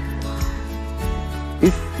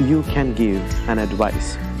 If you can give an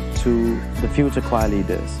advice to the future choir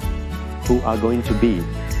leaders who are going to be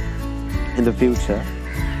in the future,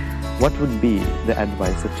 what would be the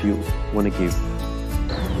advice that you want to give?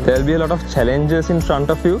 There will be a lot of challenges in front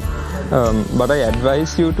of you, but I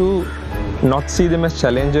advise you to not see them as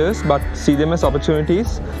challenges, but see them as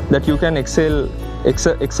opportunities that you can excel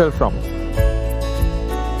from.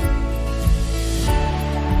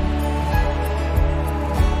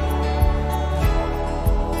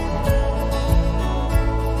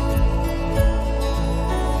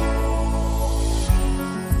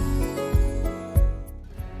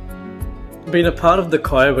 Being a part of the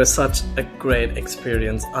choir was such a great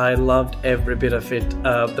experience. I loved every bit of it.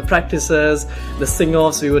 The practices, the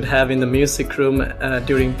sing-offs we would have in the music room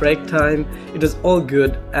during break time, it was all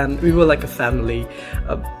good, and we were like a family.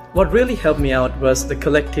 What really helped me out was the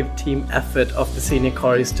collective team effort of the senior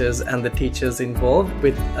choristers and the teachers involved,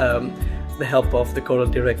 with the help of the choral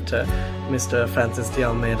director, Mr. Francis D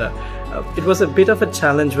Almeida. It was a bit of a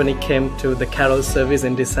challenge when it came to the carol service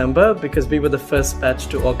in December, because we were the first batch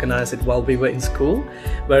to organize it while we were in school,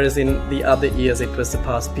 whereas in the other years it was the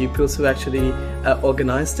past pupils who actually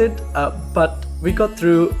organized it. But we got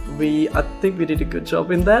through. I think we did a good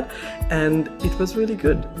job in that, and it was really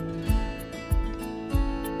good.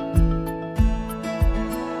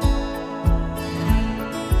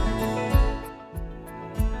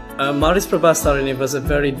 Maris Prabhasarini was a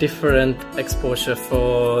very different exposure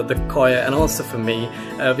for the choir and also for me.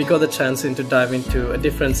 We got the chance to dive into a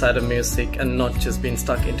different side of music and not just being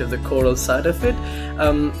stuck into the choral side of it.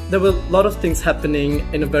 There were a lot of things happening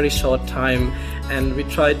in a very short time, and we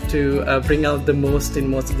tried to bring out the most in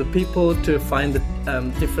most of the people, to find the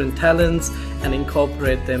different talents and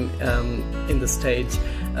incorporate them in the stage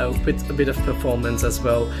with a bit of performance as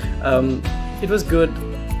well. It was good.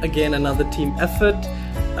 Again, another team effort.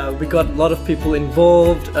 We got a lot of people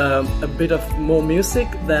involved, a bit of more music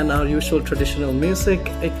than our usual traditional music.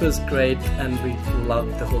 It was great, and we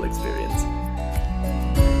loved the whole experience.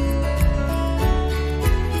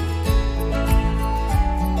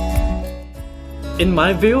 In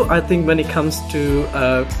my view, I think when it comes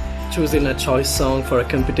to choosing a choice song for a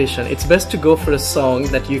competition, it's best to go for a song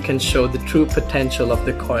that you can show the true potential of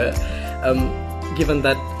the choir, given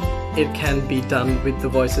that it can be done with the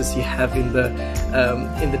voices you have in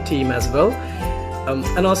the team as well.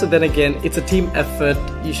 And also then again, it's a team effort.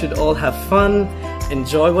 You should all have fun,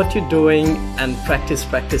 enjoy what you're doing, and practice,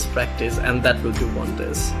 practice, practice, and that will do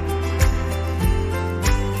wonders.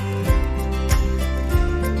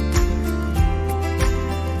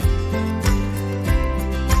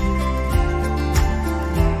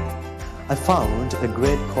 I found a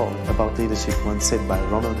great quote about leadership once said by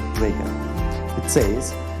Ronald Reagan. It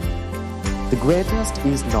says, "The greatest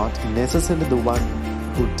is not necessarily the one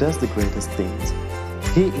who does the greatest things.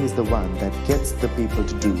 He is the one that gets the people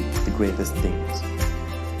to do the greatest things."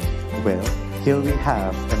 Well, here we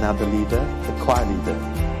have another leader, the choir leader,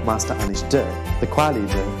 Master Anish Dur, the choir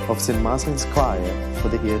leader of St.Marcellin's choir for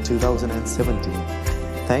the year 2017.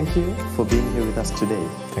 Thank you for being here with us today.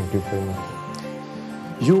 Thank you very much.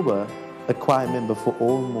 You were a choir member for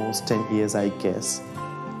almost 10 years, I guess,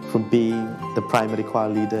 from being the primary choir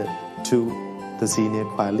leader to the senior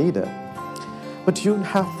choir leader. But you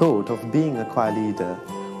have thought of being a choir leader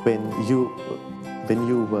when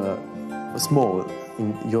you were small,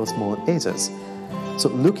 in your small ages. So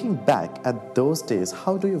looking back at those days,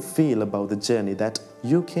 how do you feel about the journey that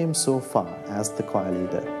you came so far as the choir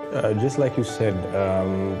leader? Just like you said,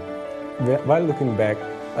 while looking back,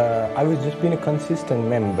 I was just being a consistent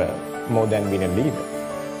member more than being a leader.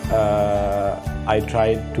 I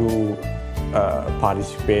tried to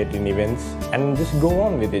participate in events and just go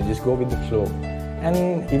on with it, just go with the flow, and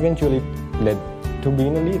eventually led to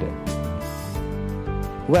being a leader.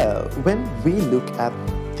 Well, when we look at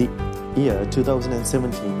the year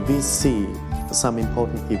 2017, we see some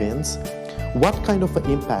important events. What kind of an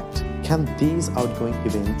impact can these outgoing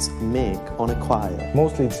events make on a choir?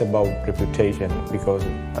 Mostly it's about reputation, because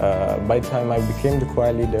by the time I became the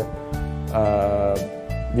choir leader,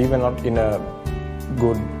 we were not in a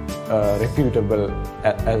good, reputable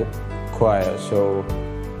choir, so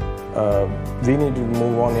we need to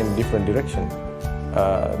move on in a different direction.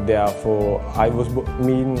 Therefore, I was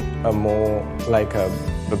more like a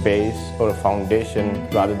base or a foundation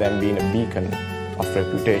rather than being a beacon of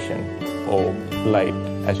reputation or light,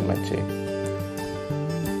 as you might say.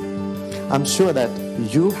 I'm sure that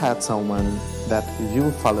you had someone that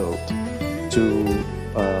you followed to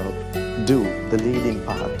do the leading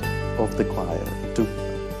part of the choir, to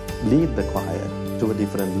lead the choir to a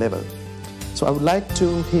different level. So I would like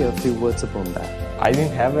to hear a few words upon that. I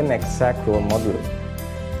didn't have an exact role model.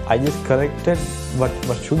 I just collected what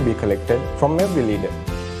should be collected from every leader,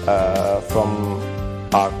 from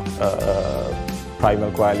our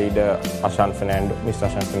primary choir leader, Mr.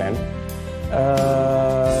 Ashan Fernando,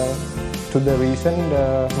 to the recent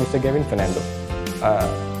Mr. Gavin Fernando.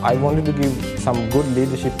 I wanted to give some good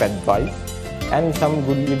leadership advice and some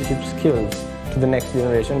good leadership skills to the next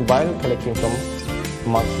generation while collecting from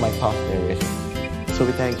amongst my past generation. So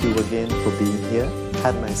we thank you again for being here.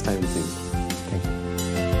 Had a nice time with you. Thank you.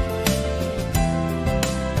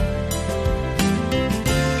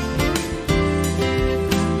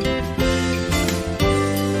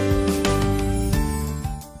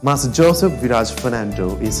 Master Joseph Viraj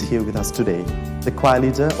Fernando is here with us today, the choir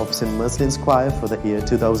leader of St.Marcellin's choir for the year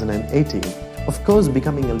 2018. Of course,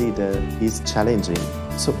 becoming a leader is challenging.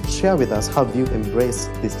 So share with us how you embrace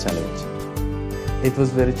this challenge. It was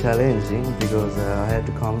very challenging because I had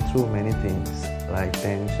to come through many things like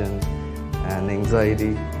tension and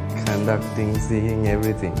anxiety, conducting, singing,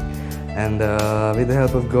 everything. And with the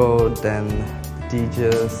help of God and the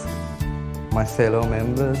teachers, my fellow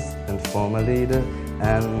members and former leader,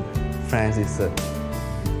 and Francis sir.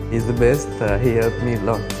 He's the best, he helped me a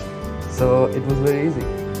lot. So it was very easy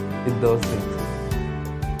with those things.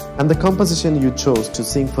 And the composition you chose to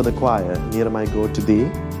sing for the choir, Near My God to Thee,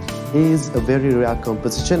 is a very rare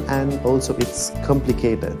composition and also it's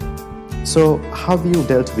complicated. So how have you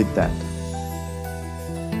dealt with that?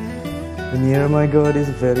 The Near My God is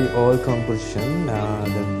a very old composition.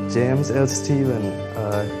 The James L. Stephen,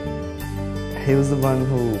 he was the one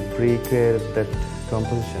who recreated that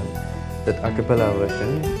composition, that a cappella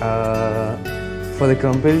version. For the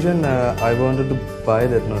composition, I wanted to buy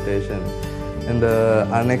that notation, and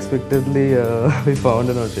unexpectedly we found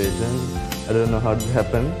a notation. I don't know how it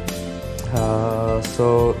happened.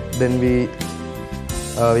 So then we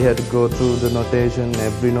had to go through the notation,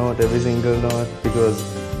 every note, every single note, because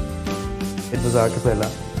it was a cappella.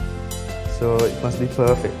 So it must be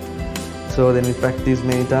perfect. So then we practiced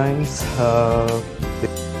many times.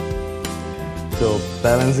 So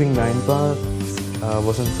balancing 9 parts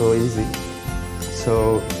wasn't so easy.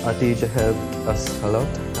 So our teacher helped us a lot.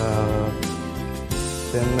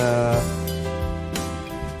 Then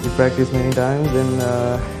we practiced many times, then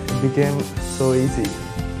it became so easy.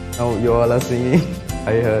 Now you all are singing,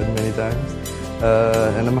 I heard many times.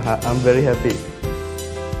 And I'm very happy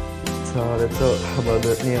So that's all about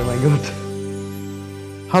the near my goat.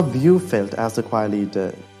 How have you felt as the choir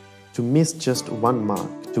leader to miss just one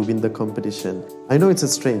mark to win the competition? I know it's a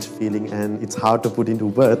strange feeling and it's hard to put into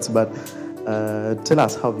words, but tell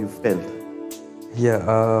us how you felt.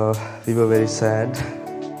 Yeah, we were very sad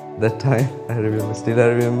that time. I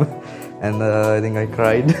remember, and I think I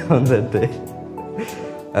cried on that day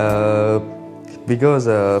because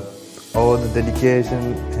all the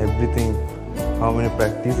dedication, everything, how many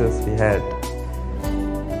practices we had.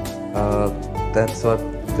 That's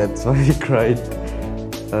why we cried.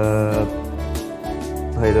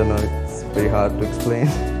 I don't know, it's very hard to explain.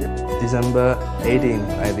 December 18th,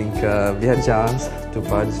 I think we had a chance to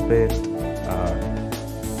participate.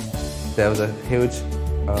 There was a huge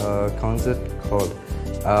concert called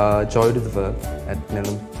Joy to the World at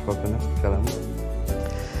Negombo.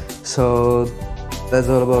 So that's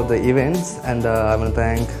all about the events, and I want to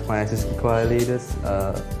thank my assistant choir leaders.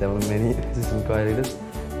 There were many assistant choir leaders.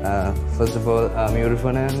 First of all, Muri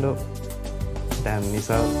Fernando, then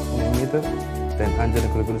Nisa Nemita, then Anjana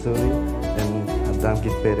Kulakulasuri, then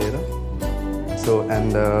Damkit Pereira. So,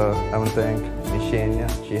 and I want to thank Michenia,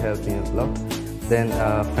 she helped me a lot. Then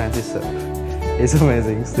Francis sir, he's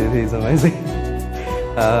amazing, still he's amazing.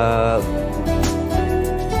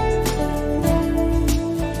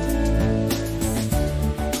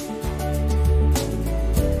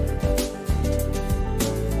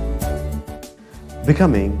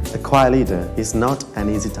 Becoming a choir leader is not an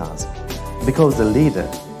easy task, because the leader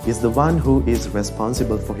is the one who is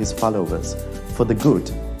responsible for his followers, for the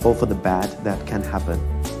good or for the bad that can happen.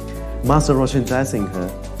 Master Roshan Jaisingher,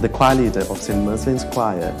 the choir leader of St.Marcellin's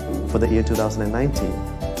choir for the year 2019.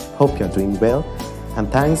 Hope you're doing well, and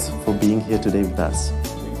thanks for being here today with us.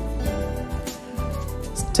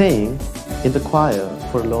 Staying in the choir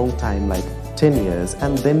for a long time, like 10 years,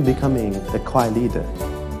 and then becoming a choir leader,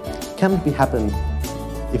 can it be happen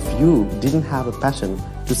if you didn't have a passion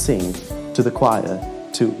to sing, to the choir,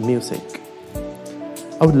 to music?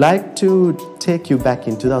 I would like to take you back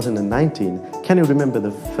in 2019. Can you remember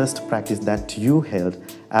the first practice that you held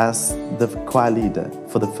as the choir leader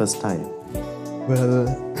for the first time? Well,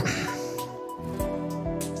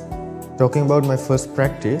 talking about my first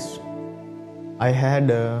practice, I had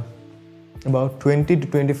about 20 to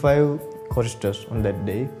 25 choristers on that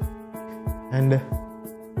day, and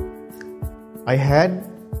I had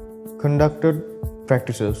conducted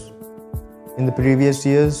practices in the previous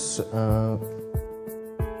years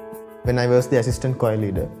when I was the assistant choir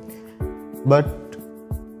leader. But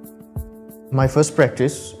my first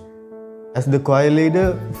practice as the choir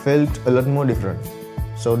leader felt a lot more different.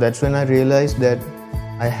 So that's when I realized that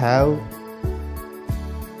I have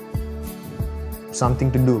something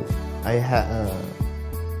to do. I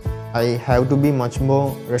have to be much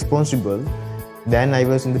more responsible than I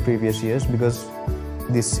was in the previous years, because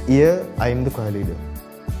this year I am the choir leader.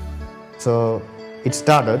 So it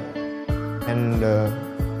started, and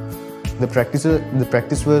the practice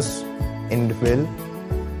was ended well.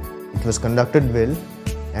 It was conducted well,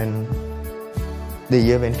 and the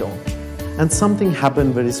year went on. And something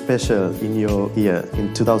happened very special in your year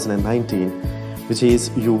in 2019, which is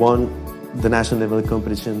you won the national level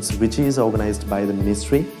competitions, which is organized by the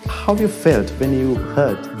ministry. How you felt when you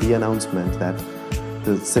heard the announcement that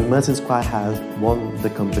the St.Marcellin's choir has won the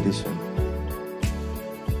competition?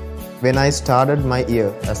 When I started my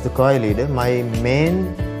year as the choir leader, my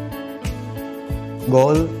main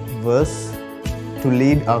goal was to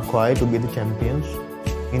lead our choir to be the champions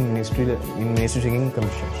in ministry singing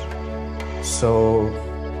competitions. So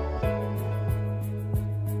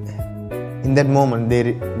in that moment,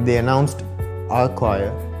 they announced our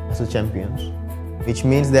choir as the champions, which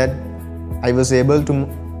means that I was able to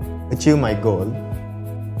achieve my goal.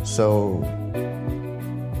 So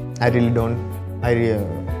I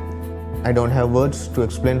don't have words to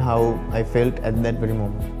explain how I felt at that very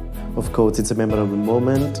moment. Of course, it's a memorable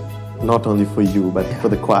moment, not only for you, but for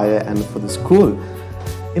the choir and for the school.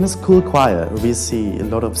 In a school choir, we see a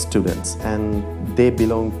lot of students, and they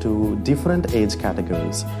belong to different age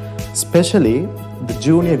categories. Especially, the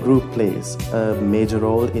junior group plays a major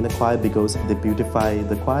role in a choir because they beautify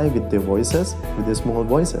the choir with their voices, with their small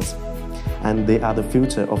voices. And they are the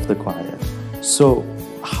future of the choir. So,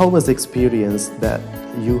 how was the experience that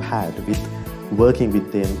you had with working with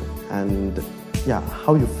them, and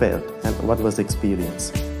how you felt, and what was the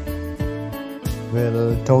experience?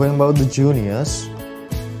 Well, talking about the juniors,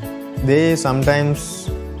 they most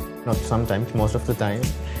of the time,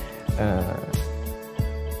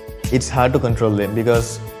 it's hard to control them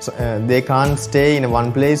because they can't stay in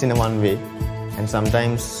one place in one way, and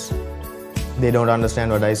sometimes they don't understand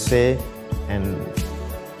what I say, and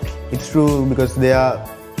it's true because they are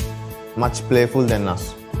much playful than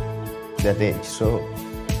us that age. So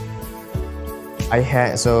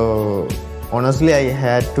honestly I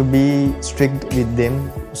had to be strict with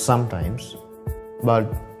them sometimes,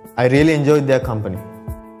 but I really enjoyed their company.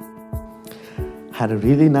 Had a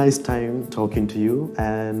really nice time talking to you,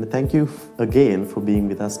 and thank you again for being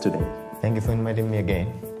with us today. Thank you for inviting me again.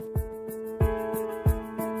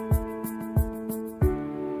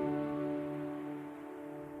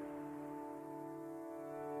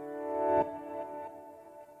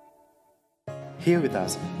 Here with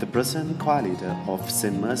us, the present choir leader of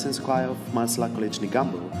St.Marcellin Choir of Marsala College,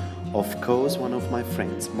 Negombo, of course one of my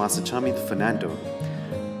friends, Master Chamith Fernando.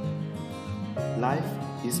 Life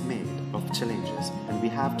is made of challenges and we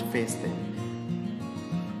have to face them.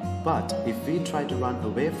 But if we try to run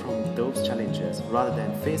away from those challenges rather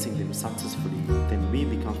than facing them successfully, then we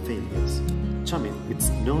become failures. Chamith, it's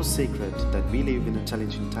no secret that we live in a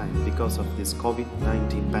challenging time because of this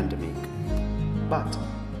COVID-19 pandemic. But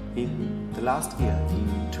in the last year,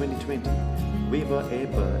 in 2020, we were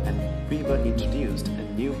introduced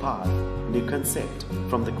a new path, new concept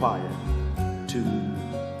from the choir to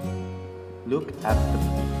look at the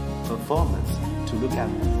performance, to look at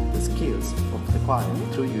the skills of the choir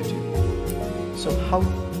through YouTube. So how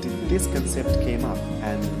did this concept came up,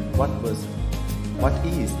 and what is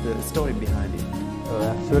the story behind it?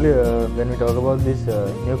 Actually, when we talk about this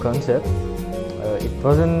new concept, it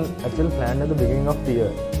wasn't actually planned at the beginning of the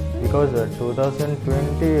year. Because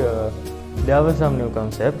 2020 there were some new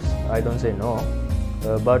concepts, I don't say no,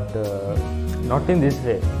 but not in this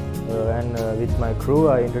way. And with my crew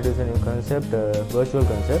I introduced a new concept, virtual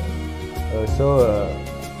concept.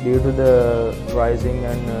 Due to the rising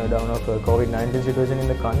and down of COVID-19 situation in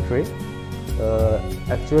the country,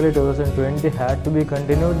 actually 2020 had to be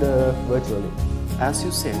continued virtually. As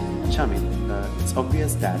you said, Chamith, it's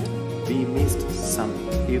obvious that we missed some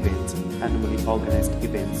events, annually organized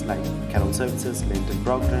events like carol services, Lenten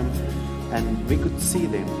program, and we could see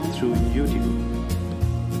them through YouTube.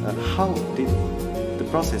 How did the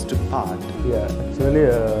process took part? Yeah, actually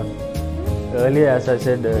earlier, as I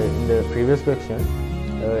said in the previous question,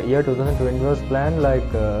 year 2020 was planned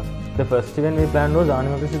like the first event we planned was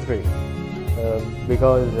Anima Christi 3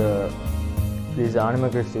 because this Anima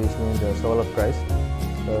Christi, which means the soul of Christ,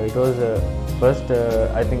 it was first,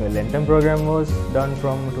 I think a Lenten program was done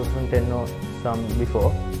from 2010 or some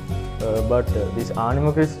before, but this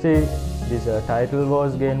Anima Christi, this title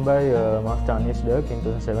was gained by Master Anish Dirk in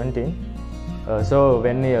 2017. So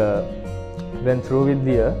when we went through with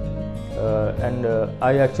the year, and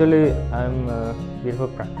I'm a bit of a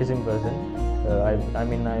practicing person. I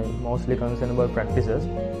mean I'm mostly concerned about practices.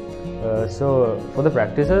 So for the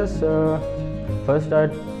practices, first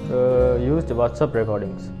I used WhatsApp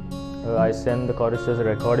recordings. I send the choristers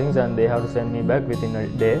recordings and they have to send me back within a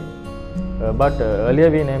day. But earlier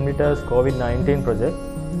we named it as COVID-19 project.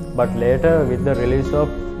 But later with the release of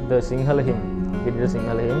the Sinhala hymn, we did a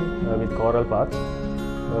Sinhala hymn with choral parts.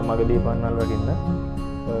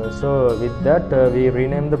 So with that we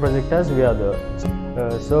renamed the project as We Are There.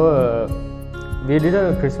 We did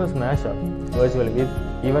a Christmas mashup virtually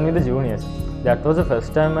even with the juniors. That was the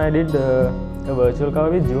first time I did a virtual cover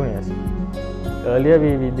with juniors. Earlier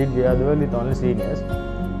we did We Are There with only seniors.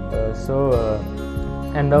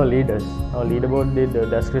 And our leaders. Our leaderboard did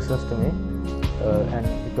That's Christmas to Me. And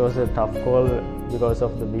it was a tough call because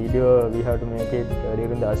of the video. We had to make it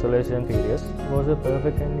during the isolation period. It was a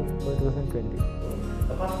perfect ending for 2020.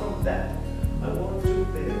 Apart from that, I want to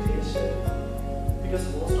pay attention because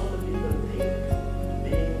most of the people think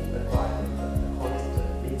being a choir, a chorister,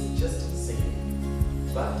 means just singing.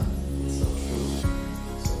 But it's not true.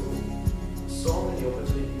 So many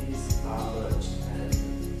opportunities are merged and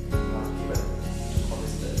are given to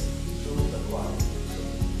choristers through the choir.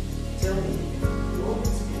 Tell me your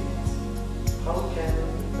experience. How can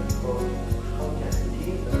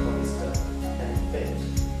being a chorister can affect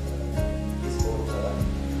his own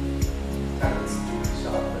talents to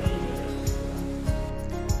sharpen?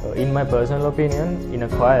 In my personal opinion, in a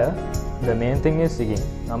choir, the main thing is singing,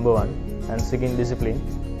 number one, and singing discipline.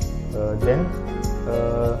 Then,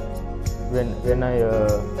 when I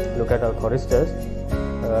look at our choristers,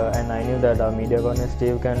 and I knew that our media coordinator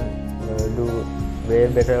Steve can do way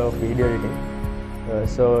better of video editing.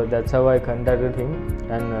 So that's how I contacted him,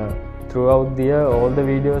 and throughout the year, all the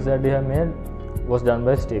videos that we have made was done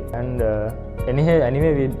by Steve. And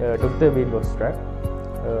anyway, we took the beatbox track.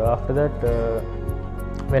 After that,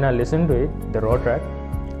 when I listened to it, the raw track,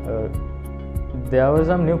 there were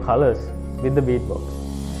some new colors with the beatbox.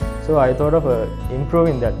 So I thought of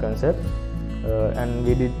improving that concept, and and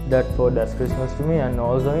we did that for Das Christmas to Me and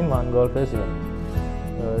also in One Goal Festival.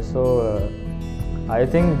 I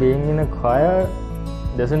think being in a choir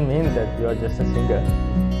doesn't mean that you are just a singer.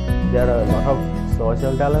 There are a lot of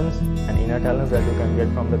social talents and inner talents that you can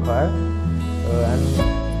get from the choir and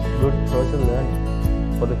good social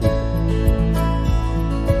learning for the future.